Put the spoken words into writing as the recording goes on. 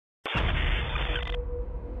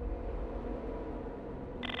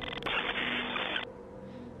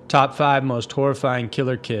Top 5 most horrifying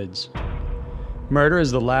killer kids. Murder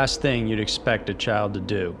is the last thing you'd expect a child to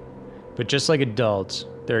do. But just like adults,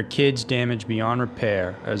 there are kids damaged beyond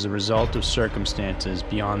repair as a result of circumstances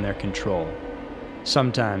beyond their control.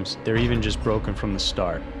 Sometimes they're even just broken from the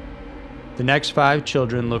start. The next 5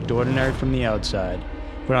 children looked ordinary from the outside,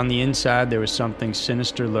 but on the inside there was something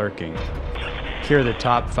sinister lurking. Here are the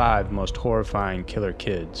top 5 most horrifying killer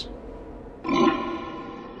kids.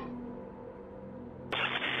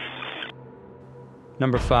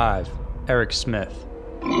 Number 5. Eric Smith.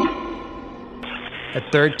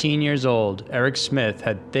 At 13 years old, Eric Smith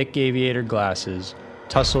had thick aviator glasses,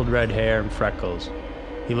 tousled red hair, and freckles.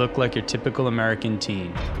 He looked like your typical American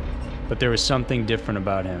teen, but there was something different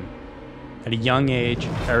about him. At a young age,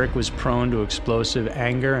 Eric was prone to explosive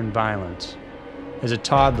anger and violence. As a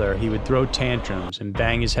toddler, he would throw tantrums and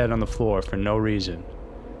bang his head on the floor for no reason.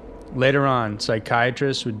 Later on,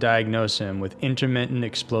 psychiatrists would diagnose him with Intermittent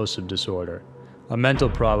Explosive Disorder, a mental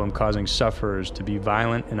problem causing sufferers to be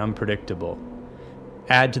violent and unpredictable.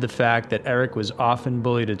 Add to the fact that Eric was often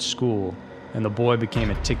bullied at school, and the boy became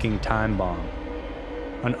a ticking time bomb.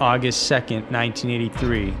 On August 2,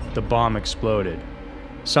 1983, the bomb exploded.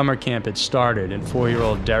 Summer camp had started, and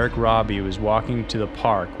 4-year-old Derek Robbie was walking to the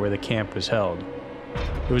park where the camp was held.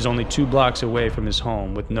 It was only 2 blocks away from his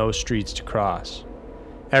home with no streets to cross.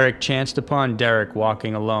 Eric chanced upon Derek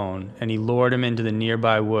walking alone, and he lured him into the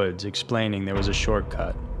nearby woods, explaining there was a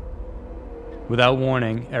shortcut. Without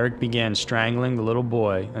warning, Eric began strangling the little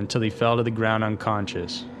boy until he fell to the ground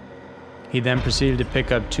unconscious. He then proceeded to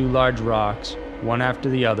pick up 2 large rocks, one after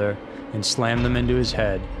the other, and slam them into his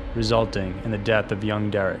head, resulting in the death of young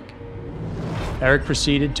Derek. Eric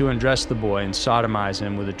proceeded to undress the boy and sodomize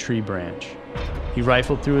him with a tree branch. He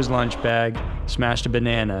rifled through his lunch bag, smashed a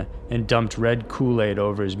banana, and dumped red Kool-Aid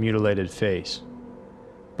over his mutilated face.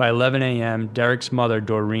 By 11 a.m., Derek's mother,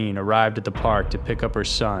 Doreen, arrived at the park to pick up her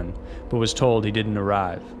son, but was told he didn't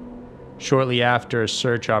arrive. Shortly after, a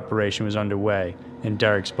search operation was underway, and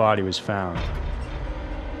Derek's body was found.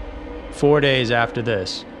 4 days after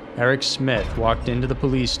this, Eric Smith walked into the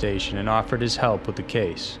police station and offered his help with the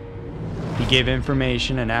case. He gave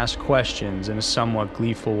information and asked questions in a somewhat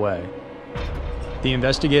gleeful way. The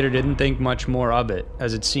investigator didn't think much more of it,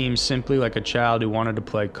 as it seemed simply like a child who wanted to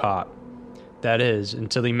play cop. That is,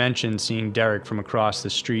 until he mentioned seeing Derek from across the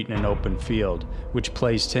street in an open field, which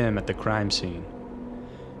placed him at the crime scene.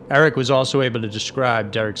 Eric was also able to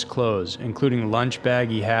describe Derek's clothes, including the lunch bag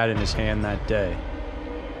he had in his hand that day.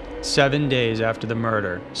 7 days after the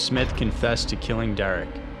murder, Smith confessed to killing Derek.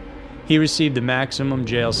 He received the maximum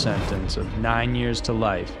jail sentence of 9 years to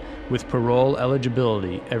life, with parole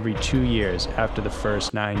eligibility every 2 years after the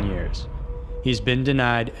first 9 years. He's been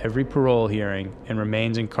denied every parole hearing and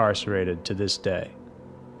remains incarcerated to this day.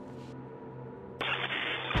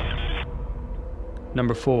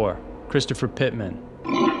 Number 4. Christopher Pittman.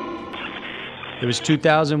 It was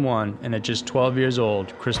 2001, and at just 12 years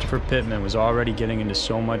old, Christopher Pittman was already getting into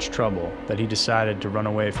so much trouble that he decided to run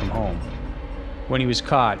away from home. When he was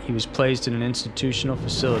caught, he was placed in an institutional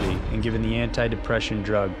facility and given the antidepressant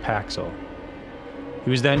drug Paxil. He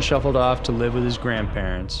was then shuffled off to live with his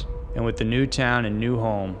grandparents, and with the new town and new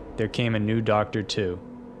home, there came a new doctor too.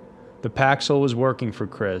 The Paxil was working for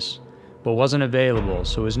Chris, but wasn't available,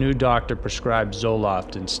 so his new doctor prescribed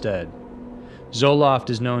Zoloft instead. Zoloft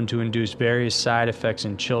is known to induce various side effects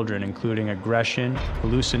in children, including aggression,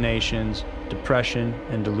 hallucinations, depression,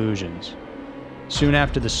 and delusions. Soon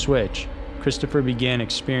after the switch, Christopher began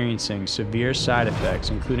experiencing severe side effects,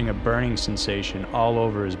 including a burning sensation all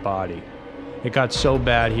over his body. It got so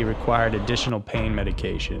bad he required additional pain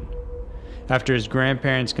medication. After his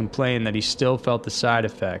grandparents complained that he still felt the side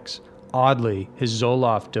effects, oddly, his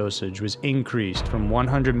Zoloft dosage was increased from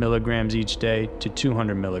 100 milligrams each day to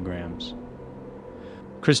 200 milligrams.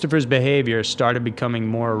 Christopher's behavior started becoming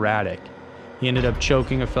more erratic. He ended up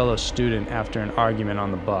choking a fellow student after an argument on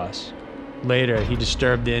the bus. Later, he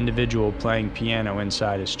disturbed the individual playing piano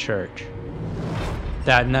inside his church.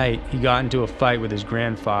 That night, he got into a fight with his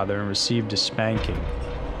grandfather and received a spanking.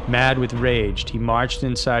 Mad with rage, he marched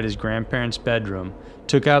inside his grandparents' bedroom,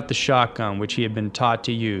 took out the shotgun which he had been taught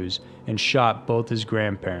to use, and shot both his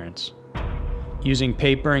grandparents. Using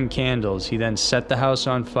paper and candles, he then set the house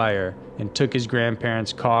on fire and took his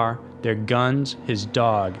grandparents' car, their guns, his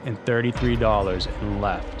dog, and $33 and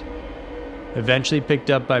left. Eventually picked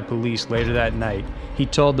up by police later that night, he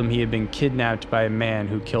told them he had been kidnapped by a man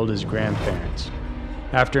who killed his grandparents.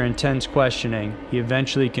 After intense questioning, he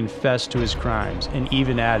eventually confessed to his crimes and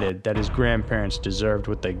even added that his grandparents deserved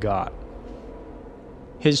what they got.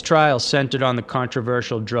 His trial centered on the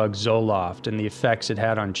controversial drug Zoloft and the effects it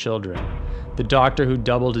had on children. The doctor who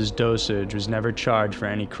doubled his dosage was never charged for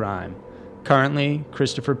any crime. Currently,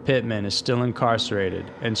 Christopher Pittman is still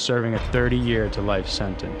incarcerated and serving a 30-year to life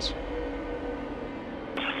sentence.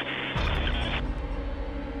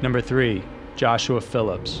 Number 3. Joshua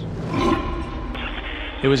Phillips.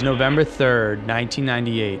 It was November 3rd,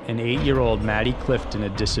 1998, and 8-year-old Maddie Clifton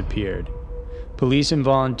had disappeared. Police and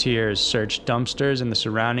volunteers searched dumpsters in the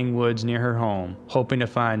surrounding woods near her home, hoping to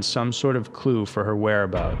find some sort of clue for her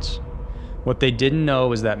whereabouts. What they didn't know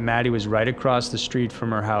was that Maddie was right across the street from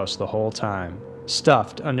her house the whole time,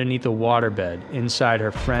 stuffed underneath a waterbed inside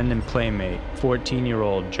her friend and playmate,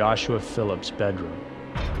 14-year-old Joshua Phillips' bedroom.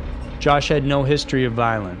 Josh had no history of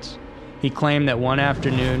violence. He claimed that one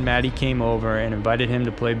afternoon Maddie came over and invited him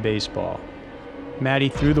to play baseball. Maddie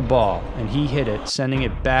threw the ball, and he hit it, sending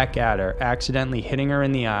it back at her, accidentally hitting her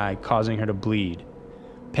in the eye, causing her to bleed.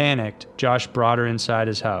 Panicked, Josh brought her inside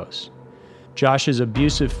his house. Josh's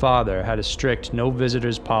abusive father had a strict no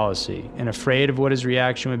visitors policy, and afraid of what his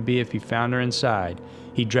reaction would be if he found her inside,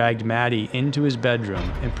 he dragged Maddie into his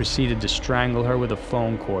bedroom and proceeded to strangle her with a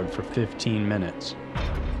phone cord for 15 minutes.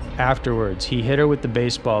 Afterwards, he hit her with the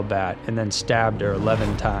baseball bat and then stabbed her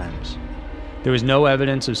 11 times. There was no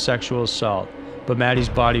evidence of sexual assault, but Maddie's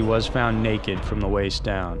body was found naked from the waist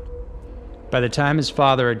down. By the time his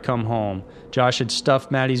father had come home, Josh had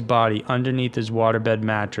stuffed Maddie's body underneath his waterbed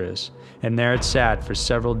mattress, and there it sat for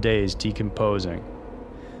several days decomposing.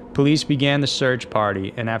 Police began the search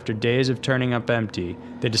party, and after days of turning up empty,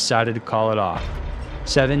 they decided to call it off.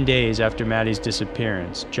 7 days after Maddie's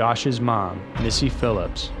disappearance, Josh's mom, Missy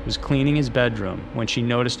Phillips, was cleaning his bedroom when she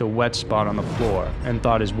noticed a wet spot on the floor and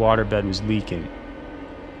thought his waterbed was leaking.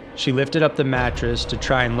 She lifted up the mattress to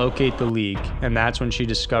try and locate the leak, and that's when she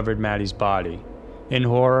discovered Maddie's body. In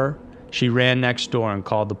horror, she ran next door and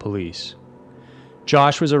called the police.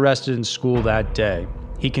 Josh was arrested in school that day.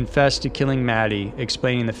 He confessed to killing Maddie,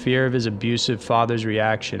 explaining the fear of his abusive father's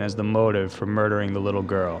reaction as the motive for murdering the little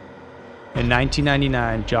girl. In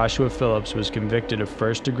 1999, Joshua Phillips was convicted of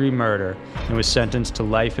first-degree murder and was sentenced to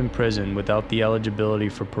life in prison without the eligibility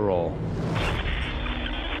for parole.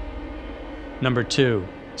 Number 2.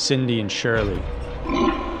 Cindy and Shirley.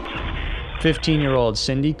 15-year-old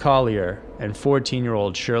Cindy Collier and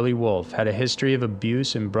 14-year-old Shirley Wolfe had a history of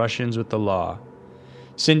abuse and brush-ins with the law.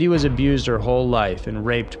 Cindy was abused her whole life and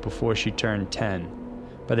raped before she turned 10.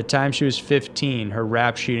 By the time she was 15, her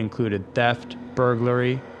rap sheet included theft,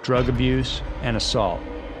 burglary, drug abuse, and assault.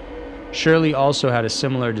 Shirley also had a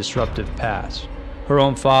similar disruptive past. Her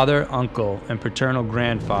own father, uncle, and paternal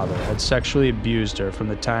grandfather had sexually abused her from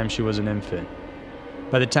the time she was an infant.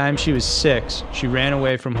 By the time she was 6, she ran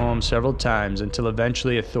away from home several times until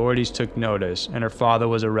eventually authorities took notice and her father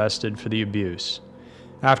was arrested for the abuse.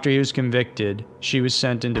 After he was convicted, she was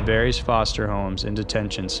sent into various foster homes and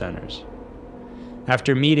detention centers.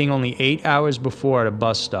 After meeting only 8 hours before at a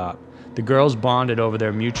bus stop, the girls bonded over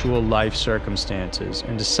their mutual life circumstances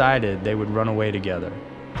and decided they would run away together.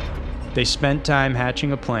 They spent time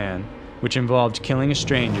hatching a plan, which involved killing a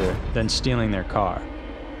stranger, then stealing their car.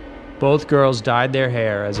 Both girls dyed their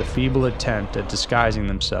hair as a feeble attempt at disguising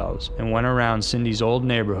themselves and went around Cindy's old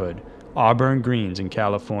neighborhood, Auburn Greens in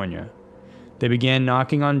California. They began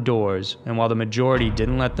knocking on doors, and while the majority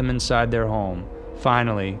didn't let them inside their home,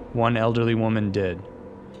 finally, one elderly woman did.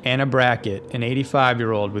 Anna Brackett, an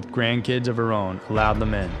 85-year-old with grandkids of her own, allowed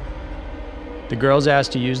them in. The girls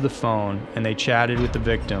asked to use the phone, and they chatted with the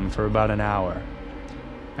victim for about an hour.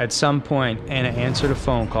 At some point, Anna answered a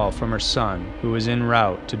phone call from her son, who was en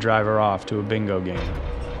route to drive her off to a bingo game.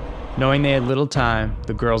 Knowing they had little time,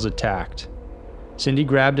 the girls attacked. Cindy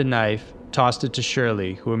grabbed a knife, tossed it to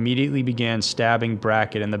Shirley, who immediately began stabbing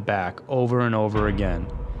Brackett in the back over and over again.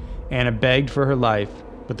 Anna begged for her life,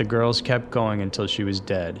 but the girls kept going until she was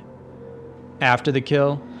dead. After the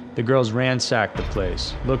kill, the girls ransacked the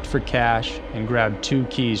place, looked for cash, and grabbed 2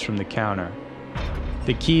 keys from the counter.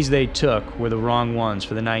 The keys they took were the wrong ones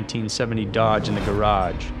for the 1970 Dodge in the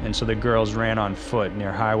garage, and so the girls ran on foot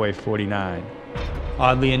near Highway 49.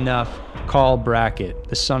 Oddly enough, Carl Brackett,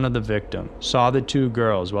 the son of the victim, saw the 2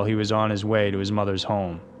 girls while he was on his way to his mother's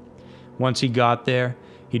home. Once he got there,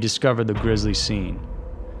 he discovered the grisly scene.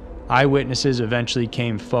 Eyewitnesses eventually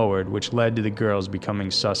came forward, which led to the girls becoming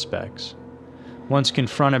suspects. Once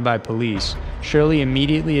confronted by police, Shirley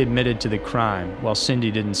immediately admitted to the crime, while Cindy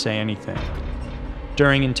didn't say anything.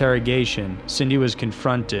 During interrogation, Cindy was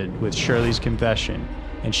confronted with Shirley's confession,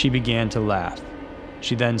 and she began to laugh.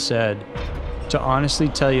 She then said, "To honestly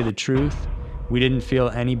tell you the truth, we didn't feel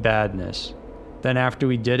any badness. Then after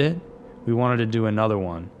we did it, we wanted to do another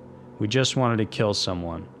one. We just wanted to kill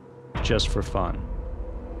someone, just for fun."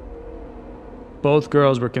 Both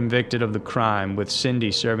girls were convicted of the crime, with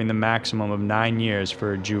Cindy serving the maximum of 9 years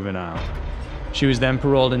for a juvenile. She was then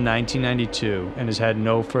paroled in 1992 and has had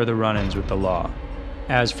no further run-ins with the law.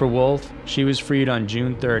 As for Wolf, she was freed on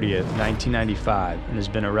June 30th, 1995, and has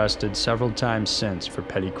been arrested several times since for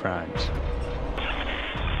petty crimes.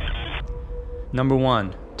 Number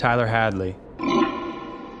 1. Tyler Hadley.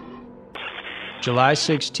 July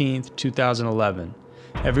 16, 2011.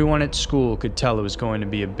 Everyone at school could tell it was going to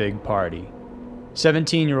be a big party.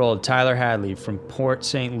 17-year-old Tyler Hadley from Port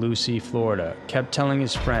St. Lucie, Florida, kept telling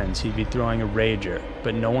his friends he'd be throwing a rager,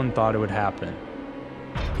 but no one thought it would happen.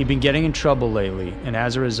 He'd been getting in trouble lately, and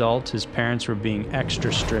as a result, his parents were being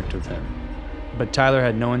extra strict with him. But Tyler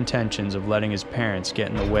had no intentions of letting his parents get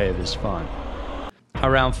in the way of his fun.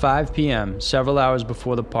 Around 5 p.m., several hours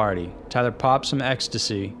before the party, Tyler popped some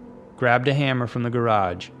ecstasy, grabbed a hammer from the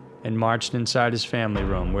garage, and marched inside his family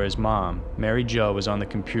room where his mom, Mary Jo, was on the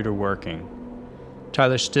computer working.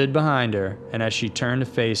 Tyler stood behind her, and as she turned to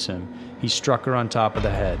face him, he struck her on top of the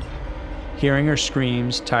head. Hearing her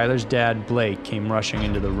screams, Tyler's dad, Blake, came rushing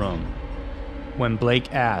into the room. When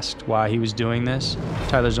Blake asked why he was doing this,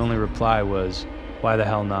 Tyler's only reply was, "Why the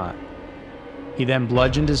hell not?" He then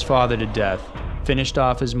bludgeoned his father to death, finished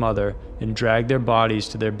off his mother, and dragged their bodies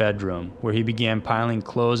to their bedroom, where he began piling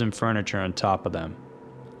clothes and furniture on top of them.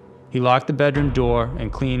 He locked the bedroom door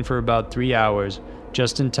and cleaned for about 3 hours,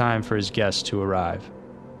 just in time for his guests to arrive.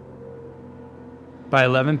 By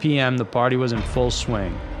 11 p.m., the party was in full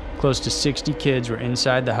swing. Close to 60 kids were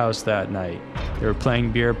inside the house that night. They were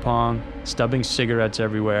playing beer pong, stubbing cigarettes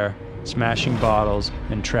everywhere, smashing bottles,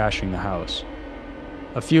 and trashing the house.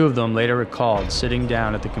 A few of them later recalled sitting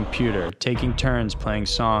down at the computer, taking turns playing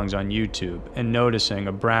songs on YouTube, and noticing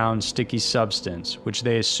a brown, sticky substance, which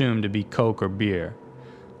they assumed to be Coke or beer.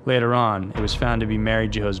 Later on, it was found to be Mary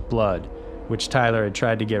Jo's blood, which Tyler had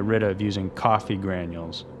tried to get rid of using coffee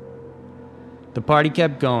granules. The party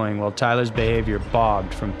kept going while Tyler's behavior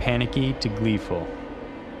bobbed from panicky to gleeful.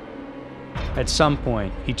 At some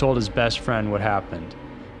point, he told his best friend what happened,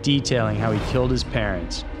 detailing how he killed his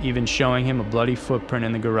parents, even showing him a bloody footprint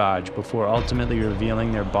in the garage before ultimately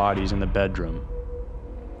revealing their bodies in the bedroom.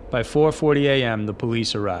 By 4:40 a.m., the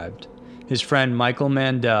police arrived. His friend Michael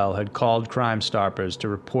Mandel had called Crime Stoppers to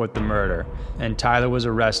report the murder, and Tyler was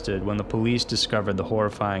arrested when the police discovered the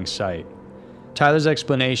horrifying sight. Tyler's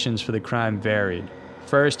explanations for the crime varied.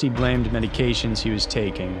 First, he blamed medications he was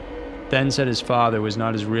taking, then said his father was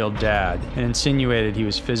not his real dad, and insinuated he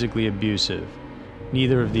was physically abusive.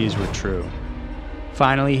 Neither of these were true.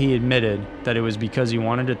 Finally, he admitted that it was because he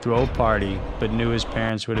wanted to throw a party, but knew his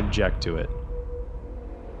parents would object to it.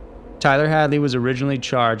 Tyler Hadley was originally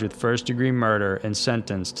charged with first-degree murder and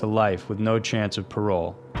sentenced to life with no chance of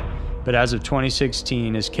parole. But as of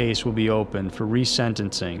 2016, his case will be opened for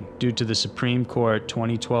resentencing due to the Supreme Court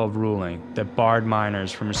 2012 ruling that barred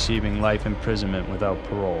minors from receiving life imprisonment without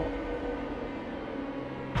parole.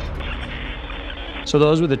 So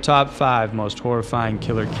those were the top 5 most horrifying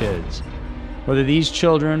killer kids. Whether these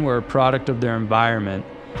children were a product of their environment,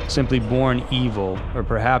 simply born evil, or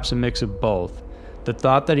perhaps a mix of both, the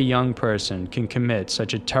thought that a young person can commit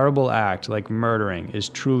such a terrible act like murdering is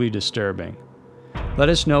truly disturbing. Let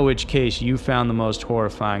us know which case you found the most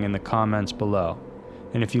horrifying in the comments below.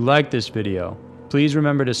 And if you liked this video, please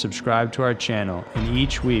remember to subscribe to our channel, and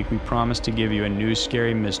each week we promise to give you a new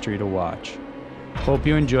scary mystery to watch. Hope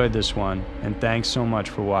you enjoyed this one, and thanks so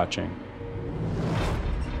much for watching.